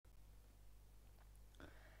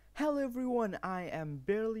Hello everyone, I am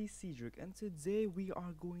Barely Cedric, and today we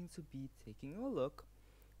are going to be taking a look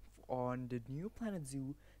on the new Planet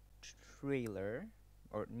Zoo trailer,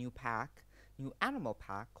 or new animal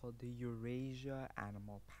pack called the Eurasia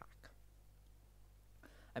Animal Pack.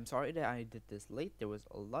 I'm sorry that I did this late. There was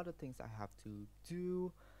a lot of things I have to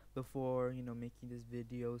do before, making this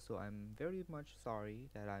video, so I'm very much sorry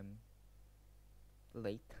that I'm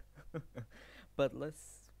late. But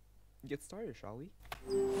let's get started, shall we?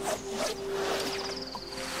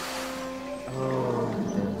 Oh,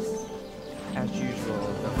 this. As usual,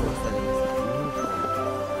 the whole setting is beautiful.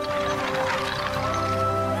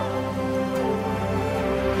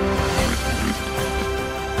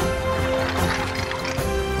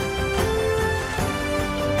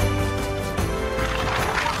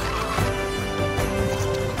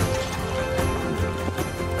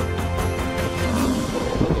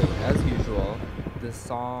 Okay, as usual, the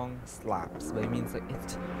song slaps, but it means like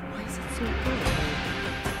it's. Why is it so good?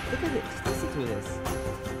 Look at it, just listen to this.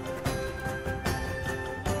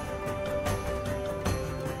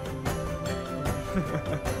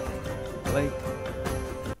 Like,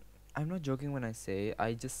 I'm not joking when I say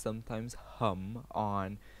I just sometimes hum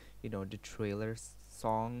on, the trailer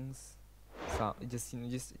songs. So just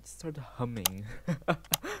start humming,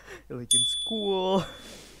 like in school.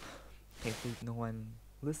 Thankfully, no one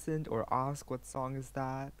listened or asked what song is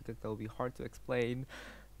that because that would be hard to explain.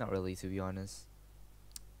 Not really, to be honest.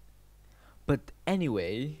 But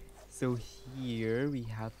anyway, so here we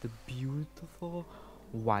have the beautiful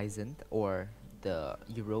Wisent, or the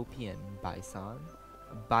European bison.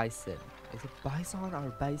 Bison. Is it bison or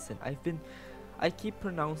bison? I keep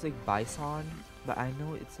pronouncing bison, but I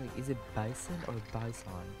know it's like, is it bison or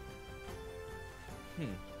bison?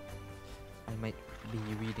 I might be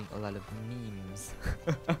reading a lot of memes.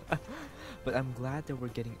 But I'm glad that we're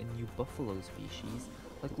getting a new buffalo species.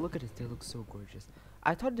 Like, look at it, they look so gorgeous.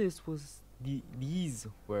 I thought these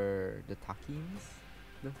were the Takins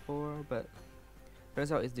before, but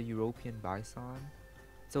turns out it's the European bison.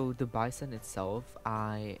 So the bison itself,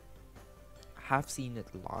 I have seen it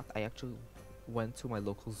a lot. I actually went to my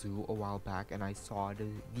local zoo a while back and I saw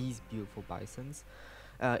these beautiful bisons.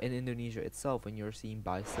 In Indonesia itself, when you're seeing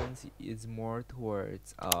bisons, it's more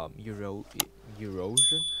towards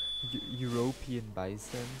European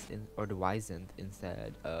bisons or the Wisent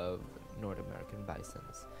instead of North American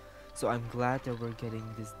bisons. So I'm glad that we're getting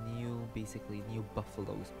this basically new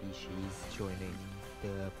buffalo species joining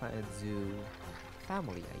the Planet Zoo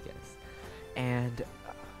family, I guess. And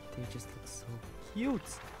they just look so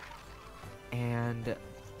cute. And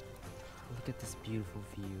look at this beautiful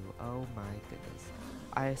view. Oh my goodness.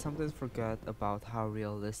 I sometimes forget about how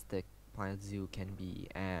realistic Planet Zoo can be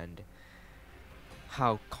and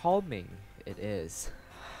how calming it is.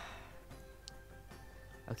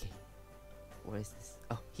 Okay, where is this?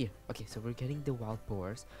 Oh, here. Okay, so we're getting the wild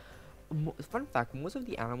boars. Fun fact, most of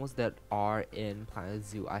the animals that are in Planet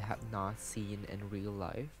Zoo I have not seen in real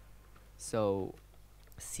life. So,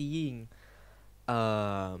 seeing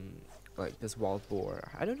like this wild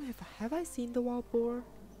boar. I don't know if have I seen the wild boar?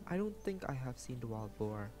 I don't think I have seen the wild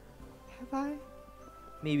boar. Have I?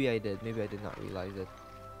 Maybe I did. Maybe I did not realize it.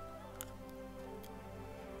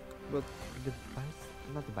 But the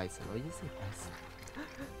bison, not the bison. What did you say, bison?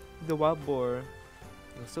 The wild boar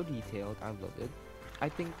was so detailed. I loved it. I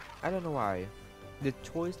don't know why. The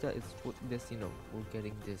choice that it's put this, we're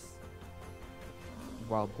getting this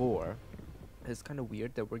wild boar. It's kind of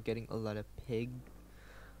weird that we're getting a lot of pig,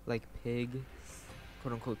 quote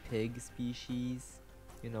unquote pig species.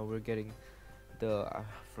 We're getting I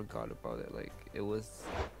forgot about it. Like, it was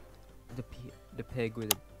the pig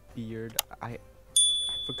with a beard. I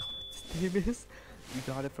forgot what his name is. We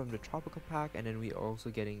got it from the tropical pack, and then we are also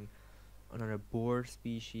getting another boar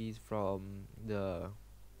species from the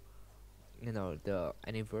the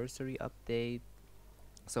anniversary update.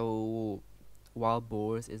 So wild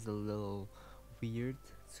boars is a little weird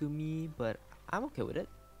to me, but I'm okay with it.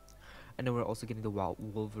 And then we're also getting the wild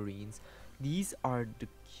wolverines. These are the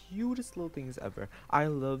cutest little things ever. I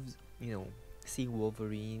love, seeing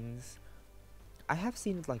wolverines. I have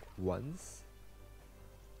seen it like once.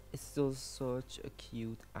 It's still such a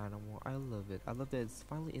cute animal. I love it. I love that it's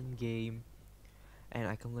finally in game, and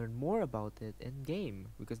I can learn more about it in game.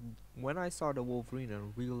 Because when I saw the wolverine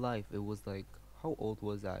in real life, it was like, how old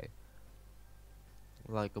was I?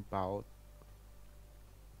 Like about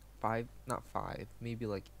not five, maybe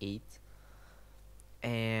like 8.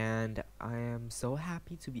 And I am so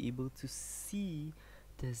happy to be able to see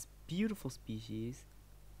this beautiful species,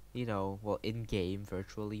 well, in game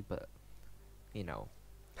virtually, but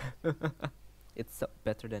it's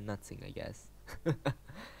better than nothing, I guess.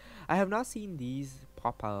 I have not seen these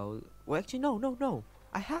pop out. Well, actually, no, no, no.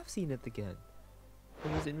 I have seen it again.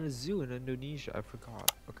 It was in a zoo in Indonesia. I forgot.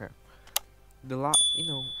 Okay.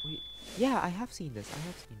 Wait. Yeah, I have seen this. I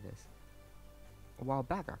have seen this. A while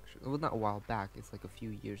back, actually. Well, not a while back. It's like a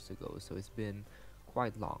few years ago, so it's been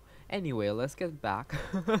quite long. Anyway, let's get back.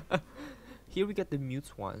 Here we get the mute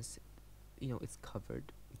swans. It's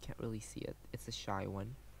covered. You can't really see it. It's a shy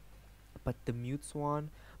one. But the mute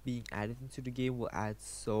swan being added into the game will add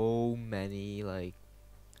so many like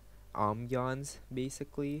ambiance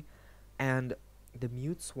basically. And the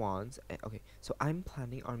mute swans, okay, so I'm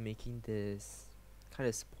planning on making this kind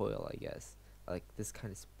of spoil, I guess, like this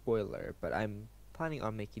kind of spoiler, but I'm planning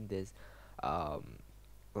on making this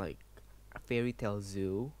like a fairy tale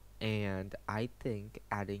zoo, and I think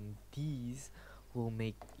adding these will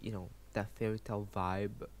make that fairy tale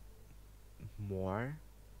vibe more.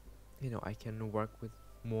 I can work with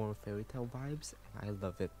more fairy tale vibes, and I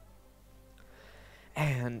love it.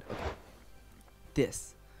 And okay,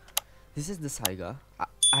 this this is the Saiga.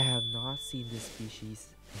 I have not seen this species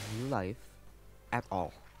in real life at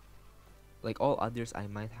all. Like all others, I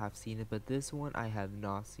might have seen it, but this one I have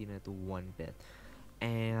not seen it one bit.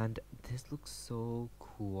 And this looks so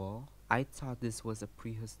cool. I thought this was a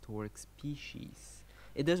prehistoric species.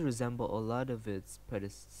 It does resemble a lot of its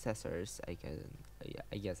predecessors, I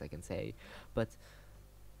guess I can say, but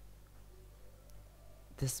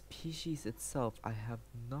the species itself, I have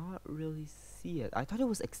not really seen it. I thought it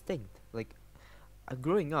was extinct. Like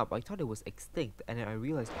growing up, I thought it was extinct, and then I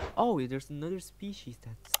realized, oh, there's another species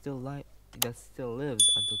that still lives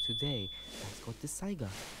until today. That's called the Saiga.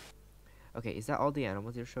 Okay, is that all the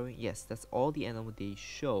animals they're showing? Yes, that's all the animals they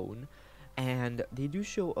shown, and they do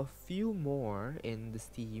show a few more in the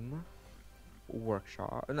Steam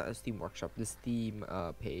workshop, not a Steam workshop, the Steam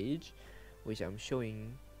page, which I'm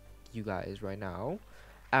showing you guys right now.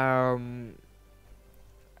 Um,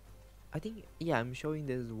 I think, yeah, I'm showing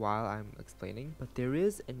this while I'm explaining, but there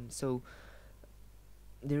is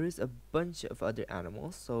a bunch of other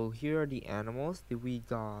animals. So here are the animals that we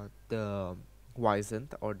got: the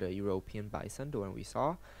Wisent, or the European bison, the one we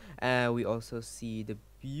saw. We also see the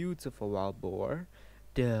beautiful Wild Boar,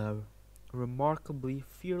 the remarkably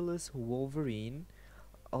fearless Wolverine,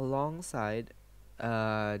 alongside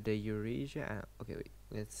the Eurasia. Okay,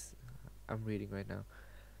 wait, I'm reading right now.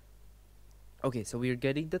 Okay, so we're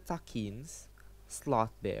getting the Takins,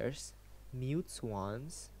 sloth bears, mute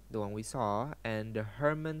swans, the one we saw, and the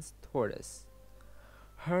Hermann's tortoise.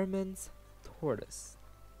 Hermann's tortoise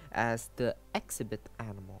as the exhibit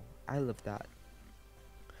animal. I love that.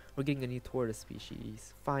 We're getting a new tortoise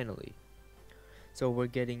species, finally. So we're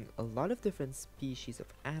getting a lot of different species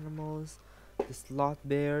of animals. The sloth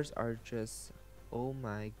bears are just, oh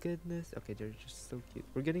my goodness. Okay, they're just so cute.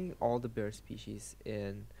 We're getting all the bear species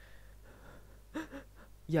in.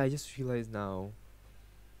 Yeah, I just realized now.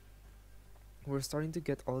 We're starting to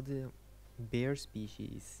get all the bear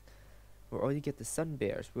species. We already get the sun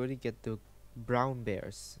bears. We already get the brown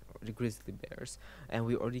bears, or the grizzly bears, and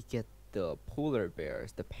we already get the polar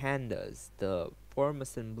bears, the pandas, the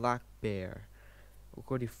Formosan black bear. We're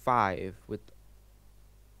already 5 with.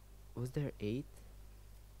 Was there 8?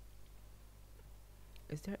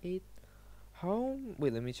 Is there 8? How?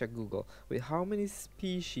 Wait, let me check Google. Wait, how many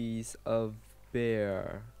species of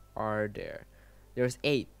bear are there? There's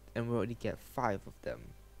 8, and we already get 5 of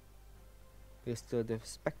them. There's still the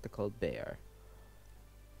spectacled bear.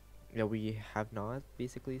 Yeah, we have not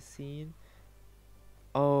basically seen.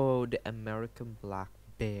 Oh, the American black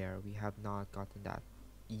bear. We have not gotten that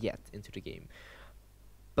yet into the game.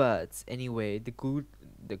 But anyway, the good.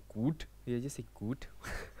 Yeah, just say good.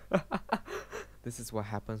 This is what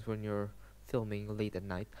happens when you're filming late at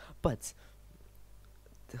night. But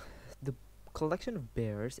the collection of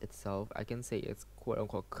bears itself, I can say it's quote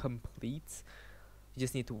unquote complete. You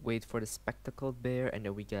just need to wait for the spectacled bear, and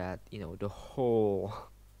then we get the whole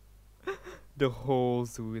the whole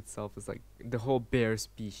zoo itself is like the whole bear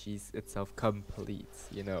species itself complete.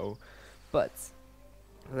 But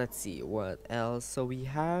let's see what else. So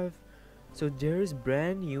there's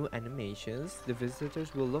brand new animations. The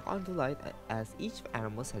visitors will look on the light as each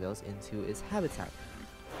animal settles into its habitat.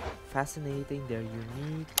 Fascinating, they're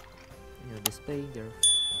unique, displaying their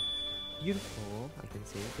beautiful, I can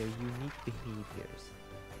say, their unique behaviors.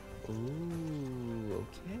 Ooh,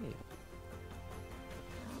 okay.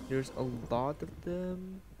 There's a lot of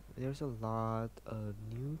them. There's a lot of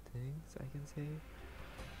new things, I can say.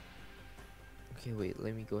 Okay, wait,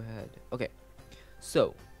 let me go ahead. Okay,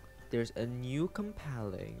 so there's a new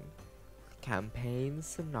compelling campaign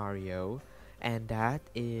scenario, and that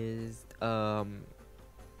is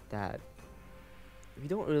that we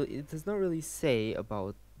don't really, it does not really say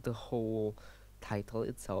about the whole title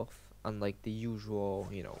itself, unlike the usual,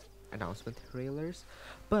 announcement trailers.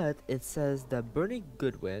 But it says that Bernie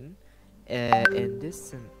Goodwin, in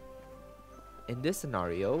this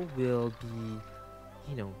scenario, will be,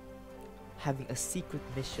 you know, having a secret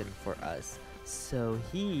mission for us. So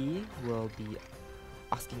he will be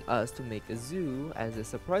asking us to make a zoo as a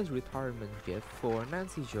surprise retirement gift for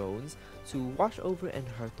Nancy Jones to watch over in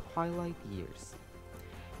her twilight years.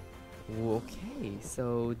 Okay,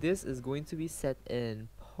 so this is going to be set in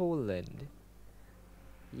Poland.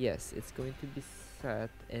 Yes, it's going to be set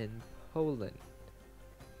in Poland.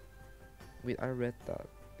 Wait, I read that.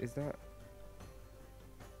 Is that...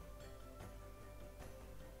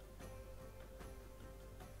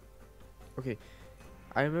 Okay,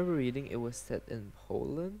 I remember reading it was set in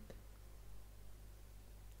Poland.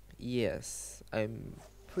 Yes, I'm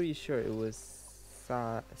pretty sure it was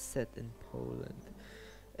set in Poland.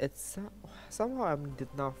 It's somehow I did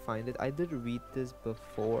not find it. I did read this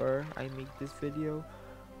before I make this video,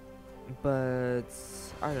 but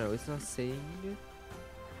I don't know. It's not saying it.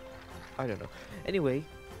 I don't know. Anyway,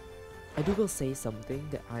 I do will say something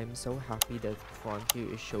that I'm so happy that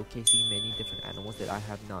Frontier is showcasing many different animals that I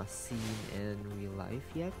have not seen in real life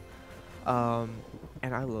yet.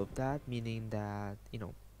 And I love that, meaning that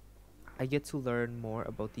I get to learn more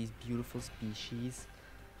about these beautiful species,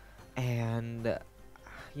 and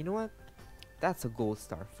you know what? That's a gold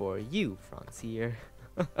star for you, Frontier.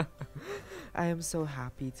 I am so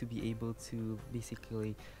happy to be able to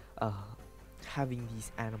basically having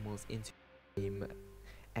these animals into the game,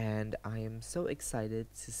 and I am so excited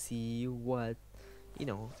to see what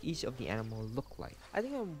each of the animals look like. I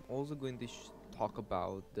think I'm also going to talk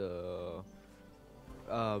about the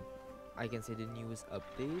uh I can say the newest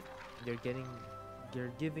update. They're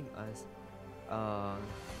giving us uh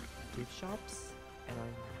gift shops, and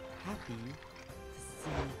I'm happy to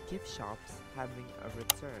see gift shops having a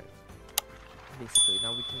return. Basically,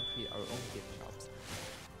 now we can create our own gift shops.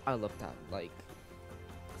 I love that. Like,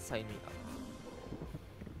 sign me up.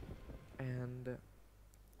 And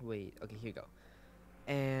wait, okay, here you go.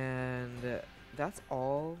 And that's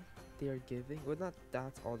all they're giving. Well, not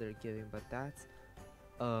that's all they're giving, but that's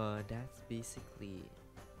basically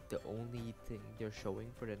the only thing they're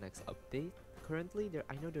showing for the next update. Currently,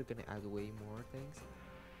 I know they're gonna add way more things,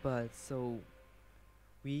 but so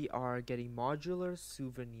we are getting modular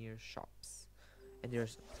souvenir shops, and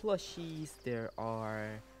there's plushies. There's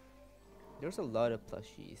a lot of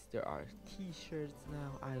plushies. There are t-shirts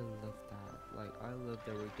now. I love that. Like, I love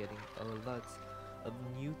that we're getting a lot of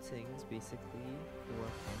new things basically for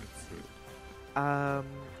Hamamatsu.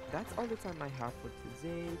 That's all the time I have for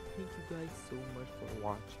today. Thank you guys so much for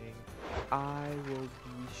watching. I will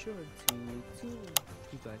be sure to tune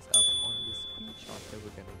you guys up on the screenshot that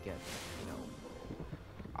we're gonna get,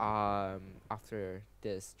 after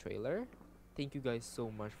this trailer. Thank you guys so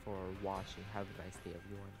much for watching. Have a nice day,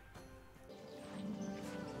 everyone.